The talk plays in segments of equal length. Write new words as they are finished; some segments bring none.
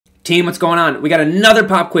Team, what's going on? We got another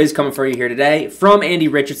pop quiz coming for you here today from Andy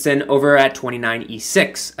Richardson over at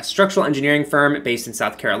 29E6, a structural engineering firm based in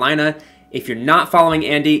South Carolina. If you're not following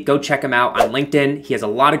Andy, go check him out on LinkedIn. He has a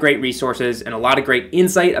lot of great resources and a lot of great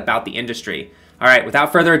insight about the industry. All right,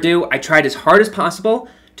 without further ado, I tried as hard as possible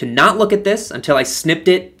to not look at this until I snipped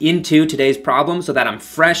it into today's problem so that I'm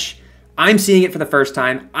fresh. I'm seeing it for the first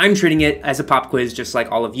time. I'm treating it as a pop quiz just like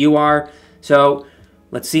all of you are. So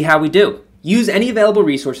let's see how we do. Use any available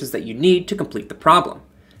resources that you need to complete the problem.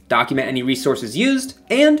 Document any resources used,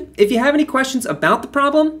 and if you have any questions about the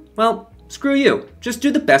problem, well, screw you. Just do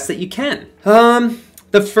the best that you can.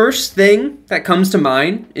 The first thing that comes to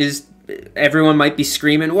mind is everyone might be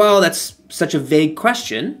screaming, well, that's such a vague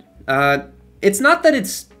question. It's not that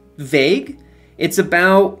it's vague. It's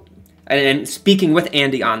about, and speaking with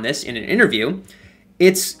Andy on this in an interview,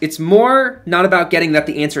 it's more not about getting that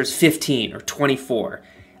the answer is 15 or 24.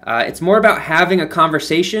 It's more about having a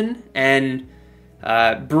conversation and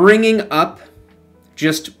bringing up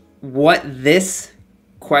just what this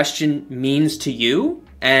question means to you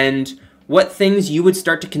and what things you would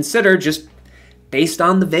start to consider just based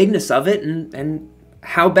on the vagueness of it and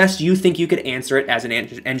how best you think you could answer it as an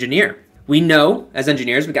engineer. We know as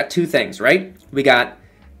engineers we got two things, right? We got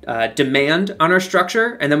demand on our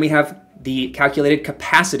structure, and then we have the calculated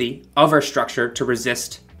capacity of our structure to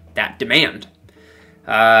resist that demand.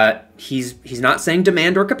 He's not saying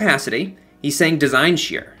demand or capacity. He's saying design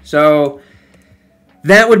shear. So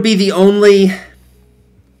that would be the only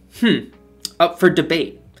up for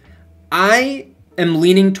debate. I am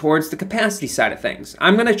leaning towards the capacity side of things.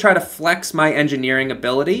 I'm going to try to flex my engineering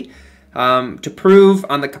ability to prove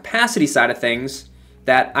on the capacity side of things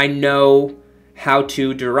that I know how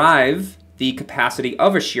to derive the capacity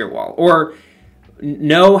of a shear wall or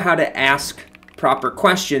know how to ask proper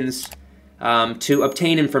questions to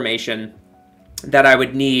obtain information that I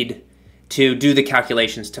would need to do the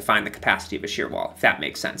calculations to find the capacity of a shear wall, if that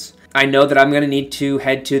makes sense. I know that I'm going to need to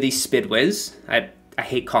head to the SPDWIS. I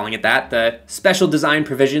hate calling it that, the Special Design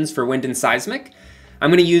Provisions for Wind and Seismic. I'm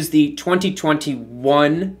going to use the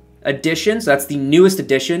 2021 edition, so that's the newest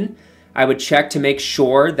edition. I would check to make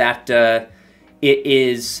sure that it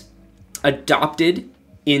is adopted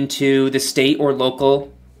into the state or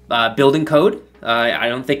local building code. I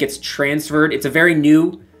don't think it's transferred. It's a very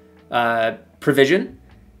new provision,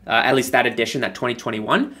 at least that edition, that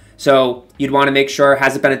 2021. So you'd want to make sure,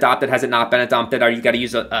 has it been adopted, has it not been adopted, or you've got to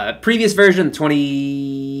use a previous version,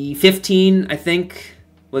 2015, I think,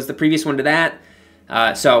 was the previous one to that.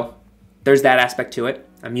 So there's that aspect to it.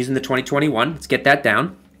 I'm using the 2021. Let's get that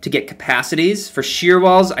down. To get capacities for shear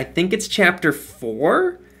walls, I think it's chapter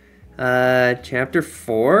 4. Chapter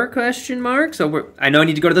 4, question mark. So I know I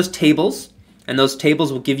need to go to those tables. And those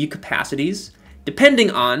tables will give you capacities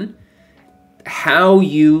depending on how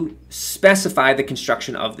you specify the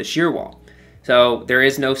construction of the shear wall. So there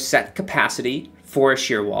is no set capacity for a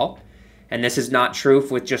shear wall. And this is not true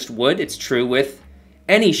with just wood. It's true with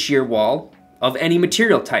any shear wall of any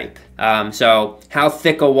material type. So how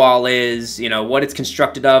thick a wall is, what it's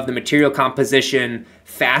constructed of, the material composition,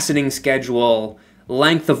 fastening schedule,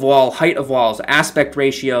 length of wall, height of walls, aspect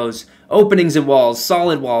ratios, openings in walls,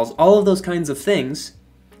 solid walls, all of those kinds of things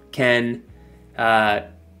can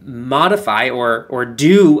modify or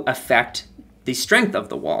do affect the strength of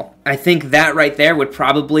the wall. I think that right there would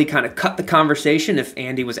probably kind of cut the conversation if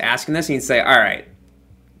Andy was asking this. He'd say, all right,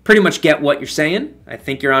 pretty much get what you're saying. I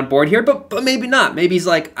think you're on board here, but maybe not. Maybe he's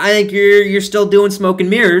like, I think you're still doing smoke and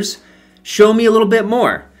mirrors. Show me a little bit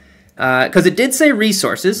more. Because it did say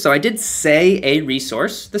resources, so I did say a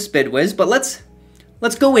resource, the SPDWIS, but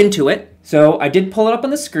let's go into it. So I did pull it up on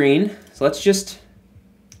the screen, so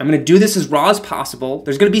I'm going to do this as raw as possible.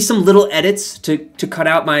 There's going to be some little edits to cut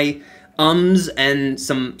out my ums and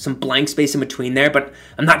some blank space in between there, but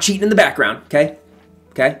I'm not cheating in the background, okay?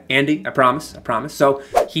 Okay, Andy, I promise. So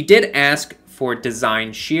he did ask for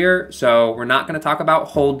design shear, so we're not going to talk about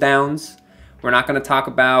hold downs. We're not going to talk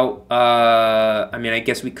about, I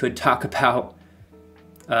guess we could talk about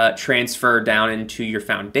transfer down into your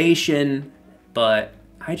foundation, but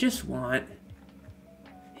I just want,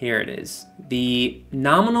 here it is, the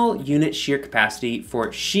nominal unit shear capacity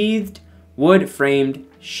for sheathed wood-framed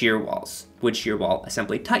shear walls, wood shear wall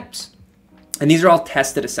assembly types. And these are all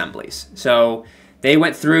tested assemblies. So they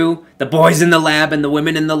went through, the boys in the lab and the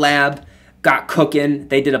women in the lab got cooking.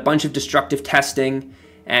 They did a bunch of destructive testing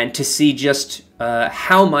and to see just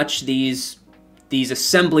how much these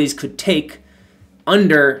assemblies could take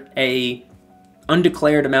under a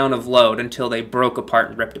undeclared amount of load until they broke apart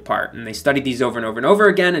and ripped apart. And they studied these over and over and over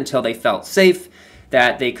again until they felt safe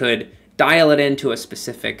that they could dial it into a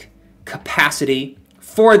specific capacity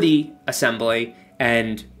for the assembly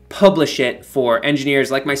and publish it for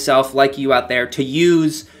engineers like myself, like you out there, to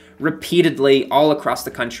use repeatedly all across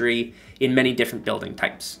the country in many different building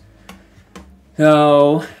types.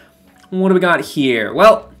 So what do we got here?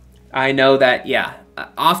 Well, I know that, yeah,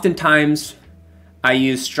 oftentimes I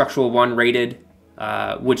use structural 1 rated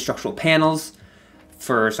wood structural panels.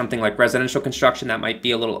 For something like residential construction, that might be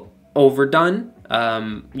a little overdone.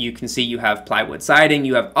 You can see you have plywood siding,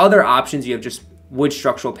 you have other options, you have just wood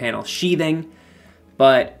structural panel sheathing.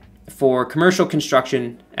 But for commercial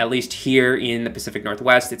construction, at least here in the Pacific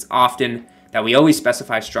Northwest, it's often that we always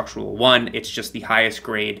specify structural 1. It's just the highest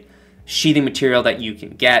grade sheathing material that you can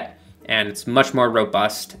get, and it's much more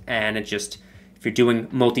robust. And it just, if you're doing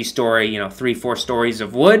multi-story, 3-4 stories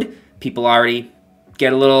of wood, people already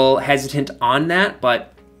get a little hesitant on that.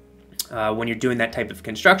 But when you're doing that type of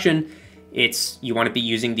construction, you want to be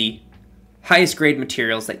using the highest grade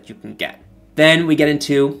materials that you can get. Then we get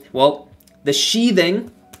into, well, the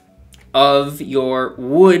sheathing of your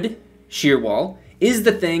wood shear wall is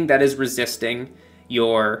the thing that is resisting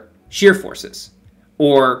your shear forces.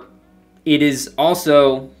 Or it is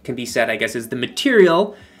also, can be said, I guess, is the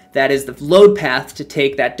material that is the load path to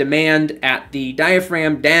take that demand at the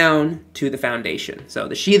diaphragm down to the foundation. So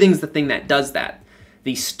the sheathing is the thing that does that.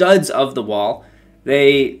 The studs of the wall,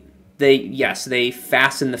 they help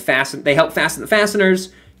fasten the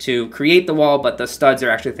fasteners to create the wall, but the studs are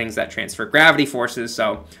actually things that transfer gravity forces.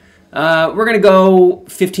 So we're gonna go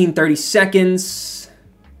 15-30 seconds.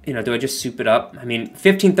 Do I just soup it up?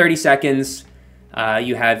 15-30 seconds.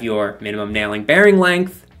 You have your minimum nailing bearing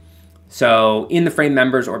length. So in the frame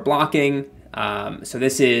members or blocking, so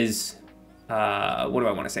this is, what do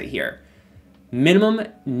I want to say here? Minimum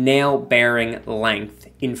nail bearing length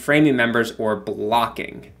in framing members or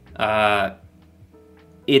blocking. It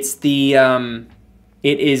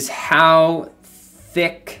is how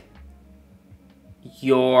thick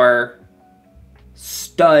your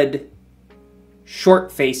stud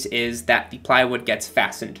short face is that the plywood gets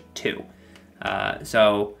fastened to.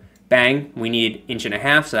 So bang, we need 1.5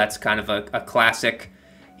 inches, so that's kind of a classic,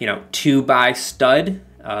 2x stud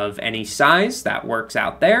of any size that works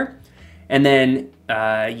out there. And then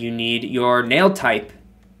you need your nail type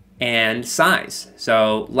and size.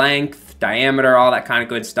 So length, diameter, all that kind of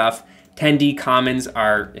good stuff. 10D commons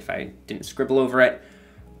are, if I didn't scribble over it,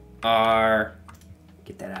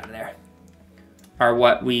 get that out of there, are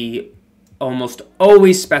what we almost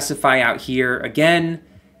always specify out here again.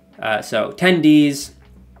 So 10Ds,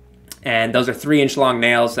 and those are 3-inch long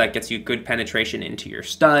nails. That gets you good penetration into your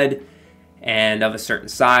stud, and of a certain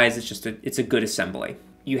size. It's a good assembly.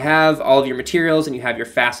 You have all of your materials and you have your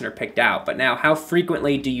fastener picked out, but now how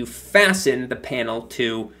frequently do you fasten the panel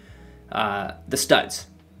to the studs?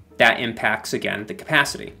 That impacts, again, the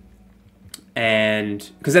capacity. And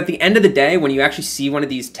because at the end of the day, when you actually see one of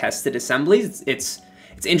these tested assemblies, it's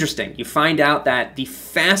interesting. You find out that the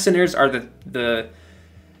fasteners are the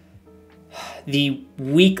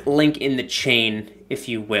weak link in the chain, if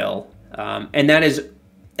you will. And that is,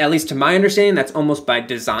 at least to my understanding, that's almost by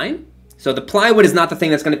design. So the plywood is not the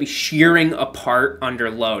thing that's going to be shearing apart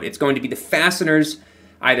under load. It's going to be the fasteners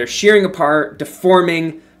either shearing apart,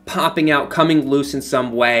 deforming, popping out, coming loose in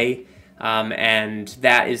some way. And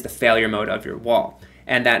that is the failure mode of your wall.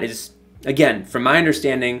 And that is, again, from my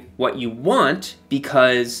understanding, what you want,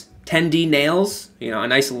 because 10D nails, a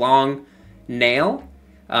nice long nail,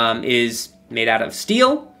 is made out of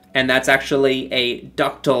steel, and that's actually a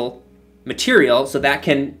ductile material, so that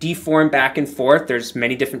can deform back and forth. There's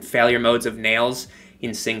many different failure modes of nails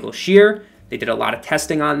in single shear. They did a lot of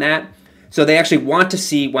testing on that. So they actually want to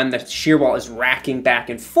see when the shear wall is racking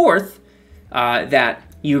back and forth, that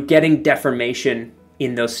you're getting deformation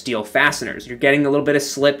in those steel fasteners. You're getting a little bit of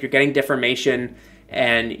slip, you're getting deformation,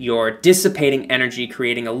 and you're dissipating energy,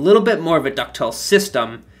 creating a little bit more of a ductile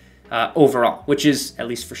system overall, which is, at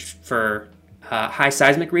least for high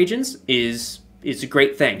seismic regions, is a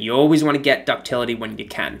great thing. You always want to get ductility when you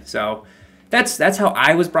can. So that's how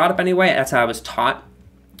I was brought up anyway. That's how I was taught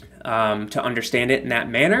to understand it in that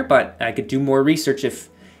manner. But I could do more research if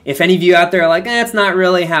any of you out there are like, it's not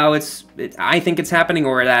really how I think it's happening,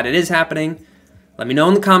 or that it is happening. Let me know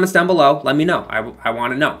in the comments down below. Let me know. I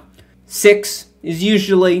want to know. 6 is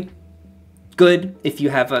usually good if you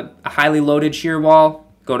have a highly loaded shear wall.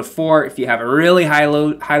 Go to 4 if you have a really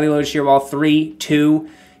highly loaded shear wall. 3, 2.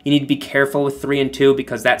 You need to be careful with 3 and 2,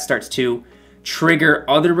 because that starts to trigger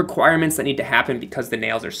other requirements that need to happen because the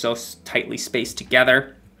nails are so tightly spaced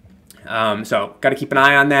together. So got to keep an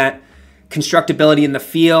eye on that. Constructability in the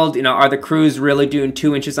field. Are the crews really doing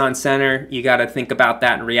 2 inches on center? You got to think about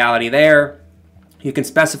that in reality there. You can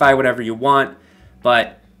specify whatever you want,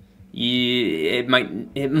 but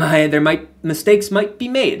mistakes might be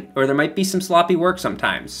made, or there might be some sloppy work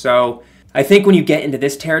sometimes. So I think when you get into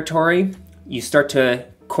this territory, you start to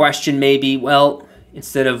question maybe, well,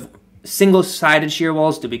 instead of single-sided shear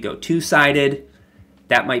walls, do we go two-sided?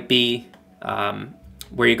 That might be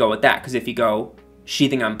where you go with that, because if you go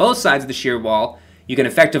sheathing on both sides of the shear wall, you can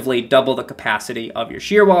effectively double the capacity of your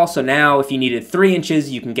shear wall. So now if you needed 3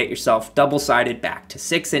 inches, you can get yourself double-sided back to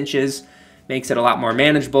 6 inches. Makes it a lot more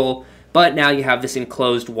manageable. But now you have this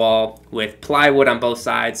enclosed wall with plywood on both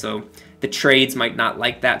sides, so the trades might not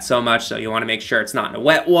like that so much. So you want to make sure it's not in a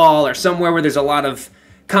wet wall or somewhere where there's a lot of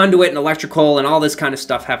conduit and electrical and all this kind of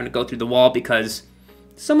stuff having to go through the wall, because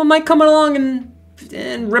someone might come along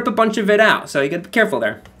and rip a bunch of it out. So you got to be careful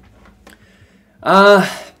there.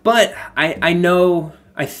 But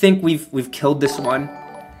I think we've killed this one.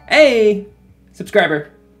 Hey,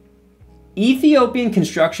 subscriber. Ethiopian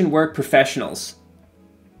construction work professionals.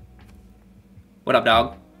 What up,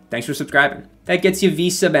 dog? Thanks for subscribing. That gets you V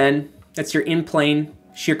sub N. That's your in-plane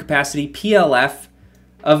shear capacity PLF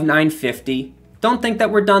of 950. Don't think that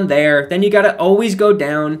we're done there. Then you gotta always go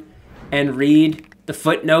down and read the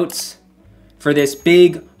footnotes for this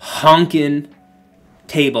big honkin'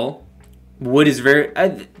 table. Wood is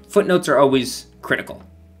footnotes are always critical.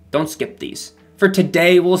 Don't skip these. For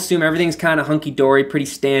today, we'll assume everything's kind of hunky-dory, pretty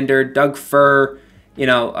standard. Doug fir,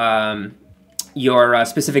 your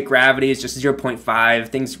specific gravity is just 0.5.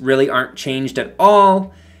 Things really aren't changed at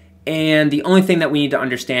all. And the only thing that we need to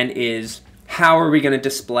understand is, how are we going to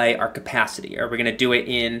display our capacity? Are we going to do it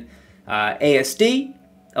in ASD,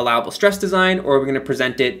 allowable stress design, or are we going to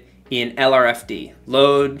present it in LRFD,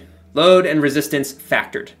 load and resistance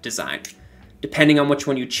factored design? Depending on which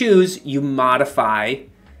one you choose, you modify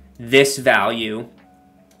this value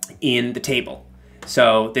in the table.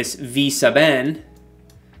 So this V sub N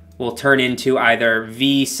will turn into either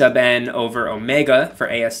V sub N over omega for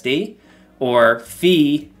ASD, or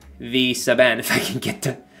phi V sub N, if I can get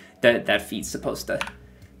to that feed's supposed to,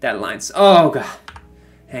 that line's, oh god.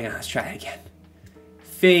 Hang on, let's try it again.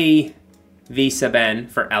 Phi V sub N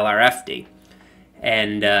for LRFD.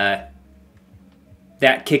 And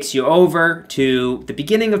that kicks you over to the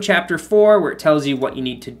beginning of chapter 4, where it tells you what you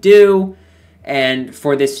need to do. And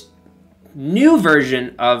for this new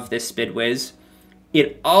version of this SpidWiz,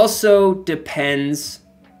 it also depends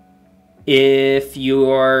if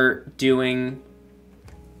you're doing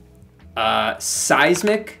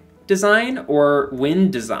seismic design or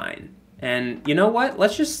wind design. And you know what?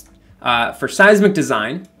 Let's just, for seismic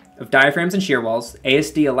design of diaphragms and shear walls,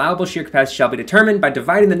 ASD allowable shear capacity shall be determined by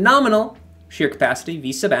dividing the nominal shear capacity,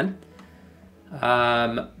 V sub N,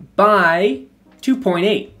 by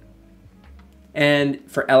 2.8. And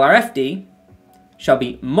for LRFD, shall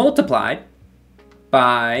be multiplied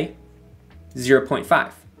by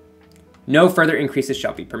 0.5. No further increases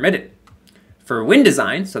shall be permitted. For wind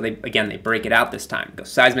design, so they break it out this time. Go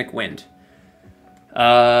seismic wind.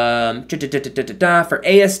 For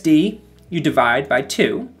ASD, you divide by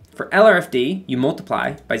 2. For LRFD, you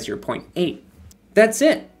multiply by 0.8. That's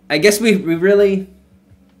it. I guess we really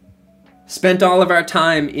spent all of our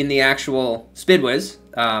time in the actual SpidWiz,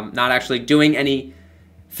 not actually doing any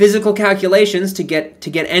physical calculations to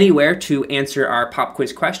get anywhere to answer our pop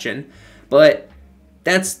quiz question, but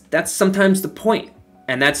that's sometimes the point,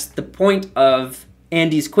 and that's the point of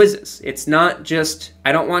Andy's quizzes. It's not just,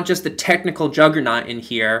 I don't want just the technical juggernaut in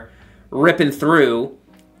here ripping through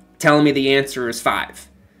telling me the answer is 5.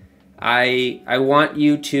 I want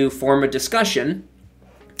you to form a discussion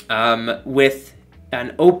with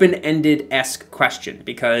an open-ended-esque question,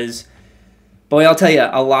 because boy, I'll tell you,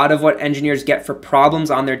 a lot of what engineers get for problems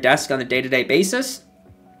on their desk on a day-to-day basis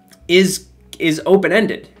is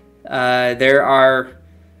open-ended. There are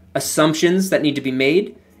assumptions that need to be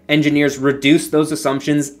made. Engineers reduce those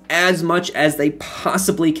assumptions as much as they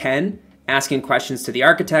possibly can, asking questions to the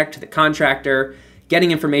architect, to the contractor,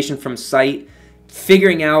 getting information from site,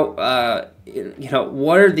 figuring out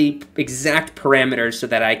what are the exact parameters so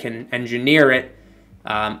that I can engineer it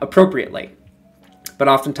appropriately. But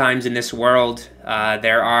oftentimes in this world,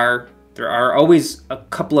 there are always a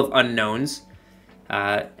couple of unknowns,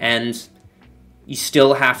 and you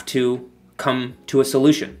still have to come to a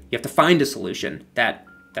solution. You have to find a solution that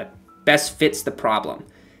best fits the problem,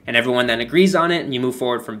 and everyone then agrees on it, and you move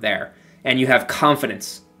forward from there. And you have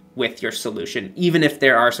confidence with your solution, even if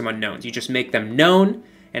there are some unknowns. You just make them known,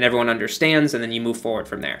 and everyone understands, and then you move forward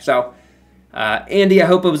from there. So, Andy, I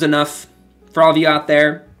hope it was enough for all of you out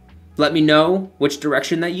there. Let me know which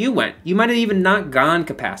direction that you went. You might have even not gone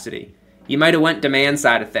capacity. You might have went demand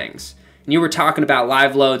side of things. And you were talking about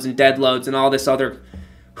live loads and dead loads and all this other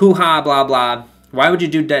hoo-ha, blah, blah. Why would you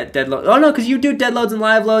do dead loads? Oh, no, because you do dead loads and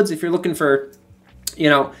live loads if you're looking for, you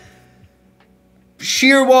know,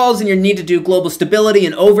 shear walls and you need to do global stability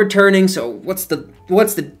and overturning. So what's the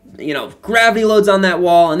you know, gravity loads on that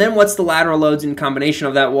wall, and then what's the lateral loads in combination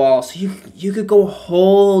of that wall? So you could go a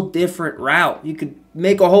whole different route. You could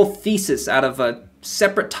make a whole thesis out of a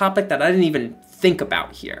separate topic that I didn't even think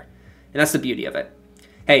about here. And that's the beauty of it.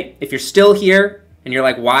 Hey, if you're still here and you're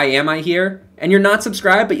like, why am I here? And you're not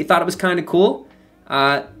subscribed, but you thought it was kind of cool,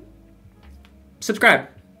 subscribe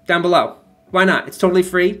down below. Why not? It's totally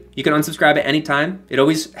free. You can unsubscribe at any time. It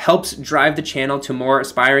always helps drive the channel to more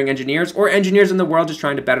aspiring engineers or engineers in the world just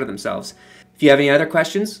trying to better themselves. If you have any other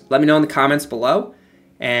questions, let me know in the comments below,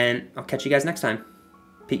 and I'll catch you guys next time.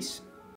 Peace.